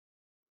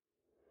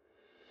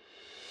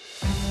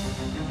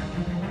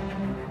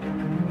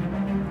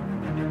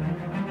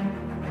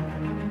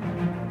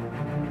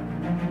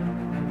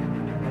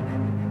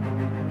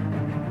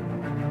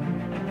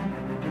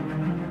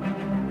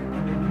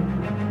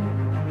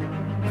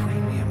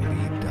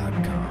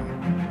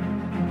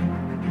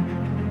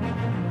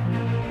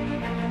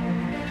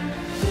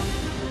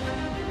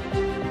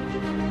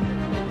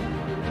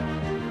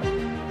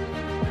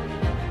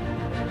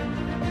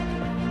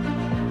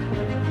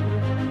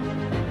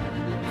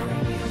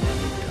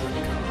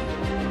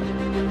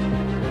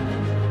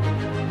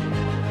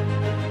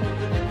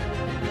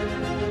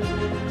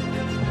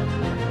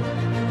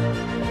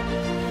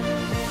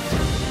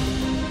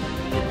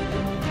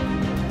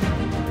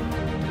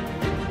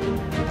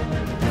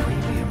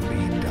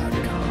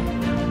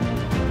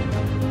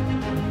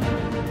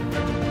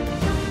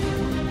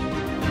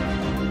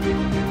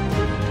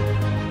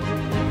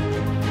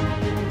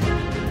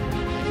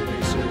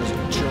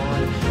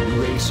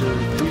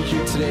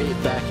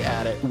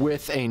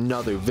with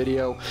another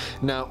video.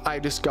 Now, I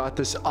just got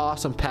this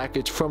awesome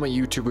package from a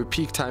YouTuber,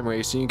 Peak Time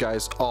Racing, you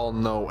guys all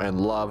know and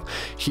love.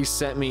 He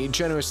sent me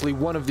generously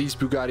one of these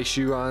Bugatti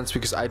Chirons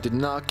because I did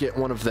not get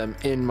one of them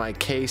in my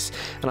case,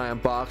 and I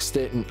unboxed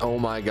it, and oh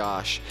my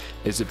gosh,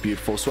 is it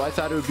beautiful. So I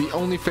thought it would be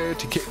only fair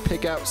to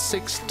pick out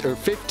 6 or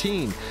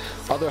 15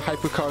 other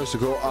hypercars to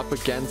go up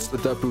against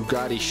the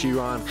Bugatti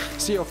Chiron,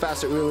 see how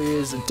fast it really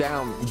is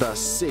down the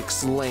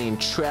 6-lane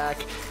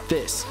track.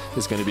 This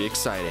is going to be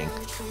exciting.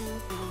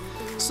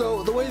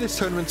 So the way this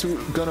tournament's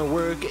gonna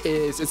work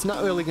is it's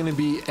not really gonna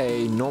be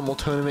a normal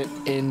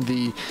tournament in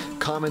the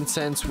common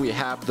sense. We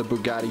have the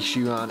Bugatti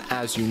Chiron,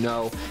 as you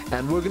know,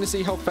 and we're gonna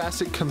see how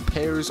fast it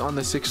compares on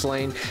the 6th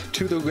lane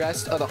to the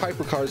rest of the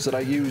hypercars that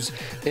I use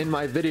in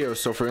my videos.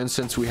 So for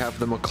instance, we have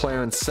the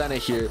McLaren Senna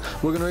here.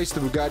 We're gonna race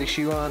the Bugatti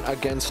Chiron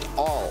against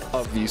all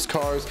of these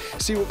cars,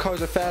 see what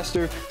cars are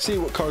faster, see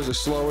what cars are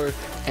slower,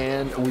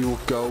 and we will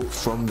go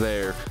from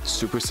there.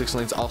 Super 6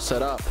 lanes all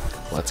set up.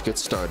 Let's get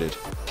started.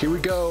 Here we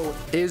go.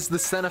 Is the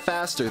Senna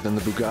faster than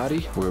the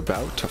Bugatti? We're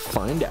about to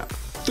find out.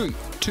 3,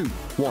 2,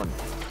 1.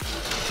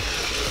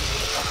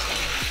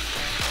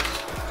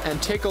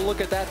 And take a look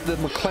at that. The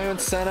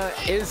McLaren Senna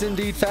is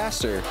indeed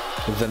faster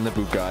than the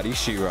Bugatti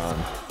Chiron.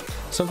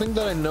 Something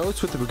that I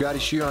noticed with the Bugatti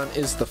Chiron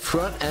is the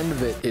front end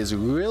of it is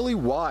really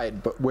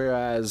wide, but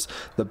whereas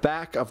the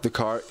back of the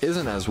car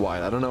isn't as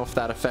wide. I don't know if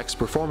that affects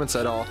performance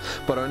at all,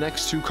 but our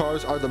next two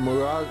cars are the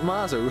Maserati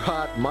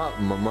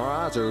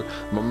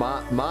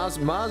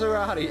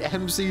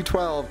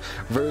MC12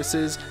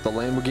 versus the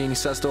Lamborghini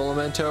Sesto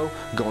Elemento,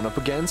 going up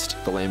against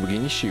the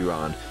Lamborghini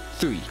Chiron.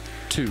 3,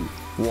 2,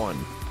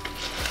 1.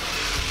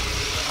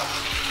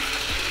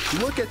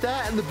 Look at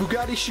that, and the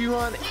Bugatti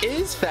Chiron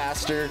is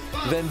faster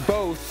than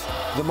both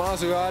the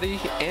Maserati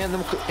and the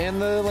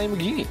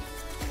Lamborghini.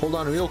 Hold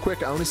on real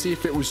quick, I want to see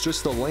if it was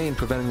just the lane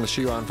preventing the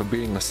Chiron from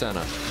beating the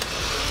Senna.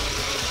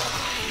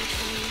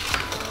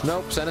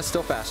 Nope, Senna's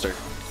still faster.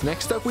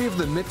 Next up we have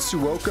the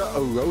Mitsuoka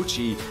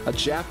Orochi, a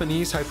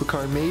Japanese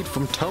hypercar made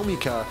from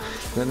Tomica.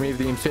 And then we have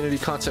the Infinity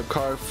concept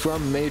car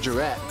from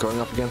Majorette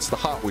going up against the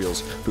Hot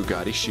Wheels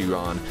Bugatti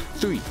Chiron.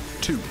 3,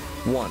 2,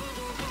 1.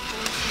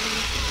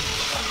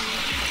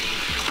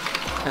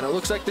 And it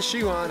looks like the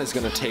Chiron is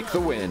going to take the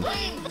win.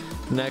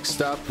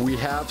 Next up, we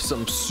have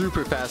some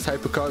super fast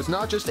hypercars,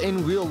 not just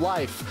in real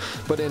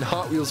life, but in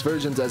Hot Wheels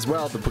versions as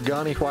well. The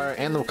Pagani Huayra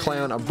and the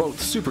McLaren are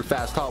both super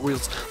fast Hot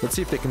Wheels. Let's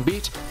see if they can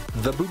beat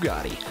the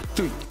Bugatti.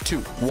 3, 2,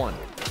 1.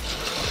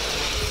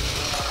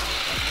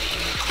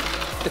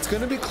 It's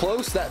going to be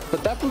close,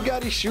 but that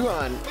Bugatti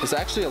Chiron is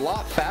actually a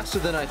lot faster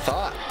than I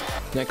thought.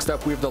 Next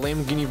up, we have the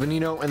Lamborghini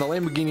Veneno and the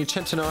Lamborghini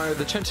Centenario.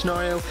 The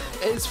Centenario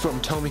is from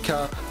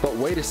Tomica, but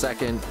wait a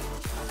second.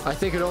 I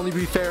think it'd only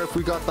be fair if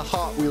we got the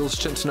Hot Wheels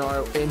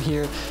Centenario in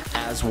here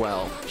as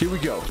well. Here we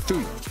go.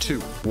 3, 2,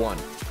 1.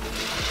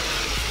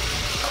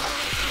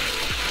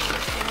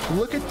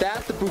 Look at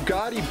that. The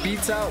Bugatti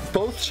beats out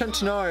both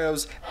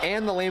Centenarios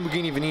and the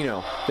Lamborghini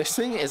Veneno. This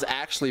thing is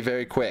actually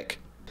very quick.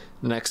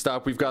 Next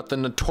up, we've got the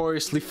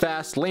notoriously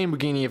fast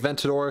Lamborghini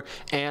Aventador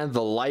and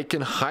the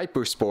Lykan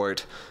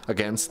Hypersport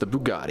against the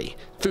Bugatti.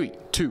 3,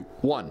 2,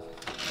 1.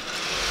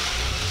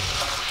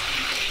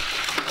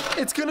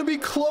 It's gonna be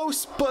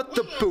close, but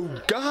the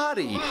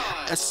Bugatti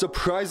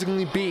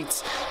surprisingly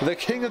beats the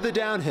king of the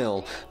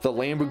downhill, the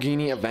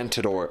Lamborghini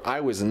Aventador. I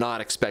was not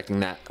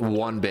expecting that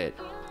one bit.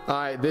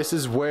 Alright, this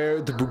is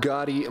where the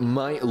Bugatti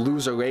might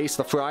lose a race.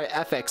 The Ferrari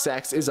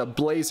FXX is a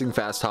blazing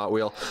fast Hot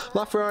Wheel.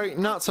 La Ferrari,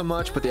 not so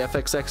much, but the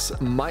FXX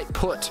might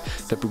put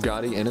the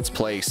Bugatti in its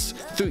place.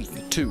 3,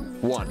 2,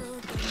 1.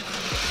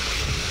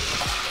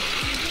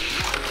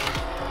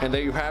 And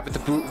there you have it. The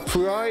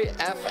Ferrari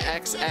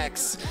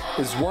FXX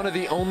is one of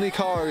the only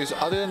cars,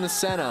 other than the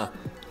Senna,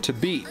 to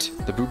beat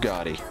the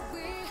Bugatti.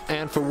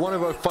 And for one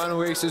of our final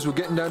races, we're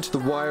getting down to the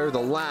wire,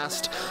 the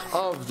last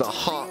of the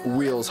Hot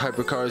Wheels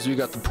hypercars. We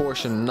got the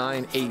Porsche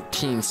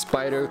 918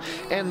 Spider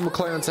and the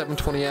McLaren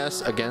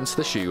 720S against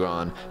the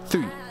Chiron.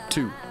 3,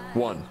 2,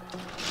 1.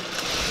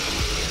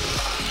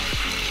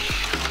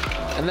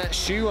 And that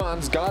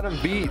Chiron's got him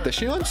beat. The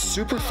Chiron's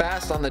super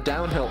fast on the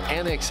downhill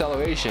and the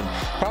acceleration,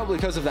 probably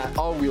because of that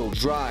all-wheel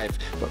drive.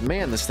 But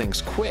man, this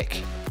thing's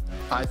quick.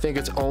 I think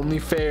it's only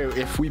fair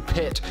if we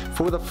pit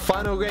for the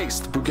final race,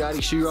 the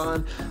Bugatti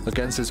Chiron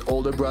against his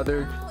older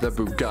brother, the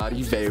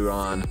Bugatti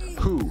Veyron.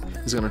 Who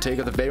is going to take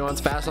it? The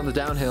Veyron's fast on the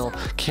downhill.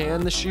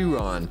 Can the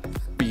Chiron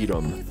beat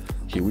him?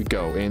 Here we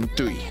go in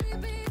 3,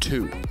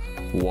 2,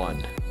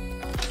 1.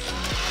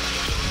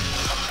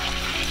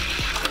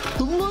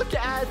 Look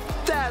at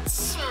that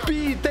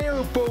speed. They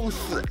are both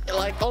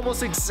like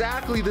almost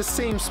exactly the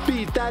same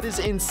speed. That is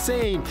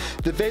insane.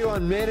 The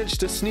Veyron managed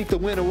to sneak the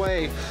win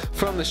away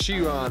from the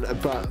Chiron,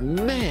 but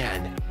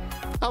man,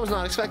 I was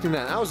not expecting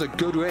that. That was a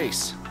good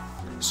race.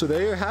 So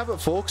there you have it,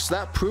 folks.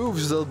 That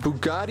proves the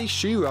Bugatti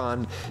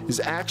Chiron is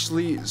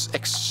actually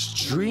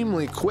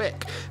extremely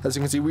quick. As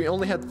you can see, we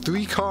only had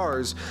 3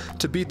 cars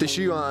to beat the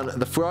Chiron,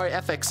 the Ferrari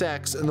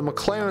FXX, and the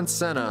McLaren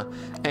Senna,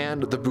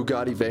 and the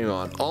Bugatti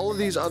Veyron. All of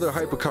these other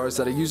hypercars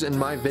that I use in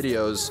my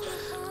videos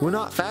were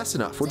not fast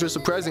enough, which is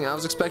surprising. I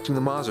was expecting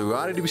the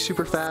Maserati to be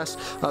super fast,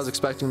 I was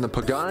expecting the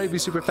Pagani to be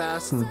super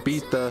fast and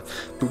beat the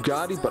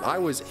Bugatti, but I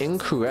was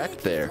incorrect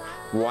there.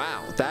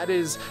 Wow, that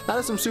is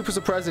some super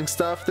surprising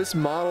stuff. This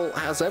model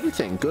has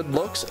everything, good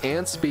looks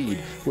and speed.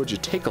 Would you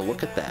take a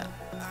look at that?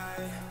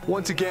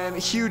 Once again,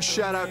 huge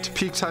shout out to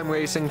Peak Time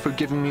Racing for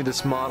giving me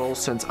this model,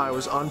 since I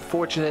was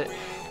unfortunate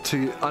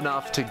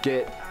enough to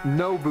get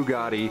no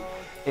Bugatti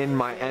in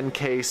my end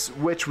case,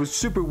 which was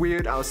super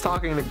weird. I was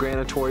talking to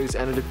Granatories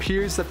and it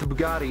appears that the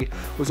Bugatti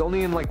was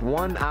only in like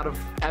 1 out of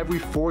every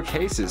 4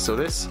 cases, so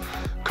this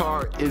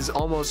car is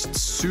almost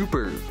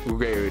super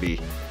rarity,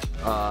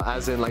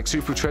 as in like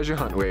super treasure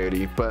hunt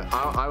rarity, but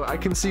I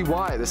can see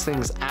why. This thing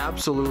is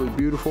absolutely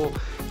beautiful,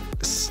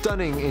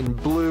 stunning in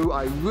blue.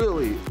 I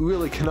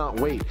really cannot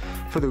wait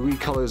for the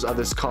recolors of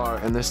this car,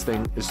 and this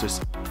thing is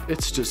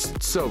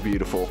just so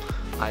beautiful.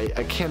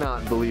 I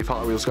cannot believe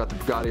Hot Wheels got the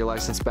Bugatti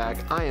license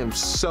back. I am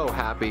so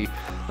happy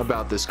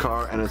about this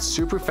car, and it's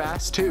super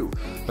fast too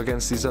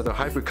against these other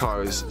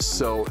hypercars.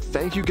 So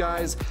thank you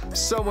guys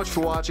so much for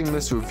watching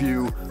this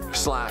review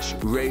slash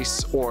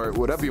race, or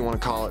whatever you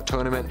want to call it,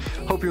 tournament.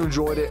 Hope you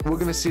enjoyed it. We're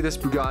gonna see this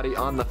Bugatti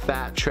on the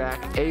fat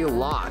track a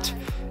lot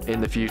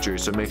in the future,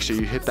 so make sure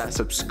you hit that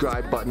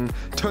subscribe button,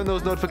 turn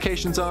those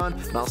notifications on,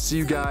 and I'll see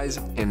you guys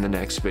in the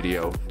next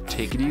video.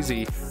 Take it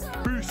easy.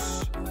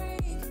 Peace.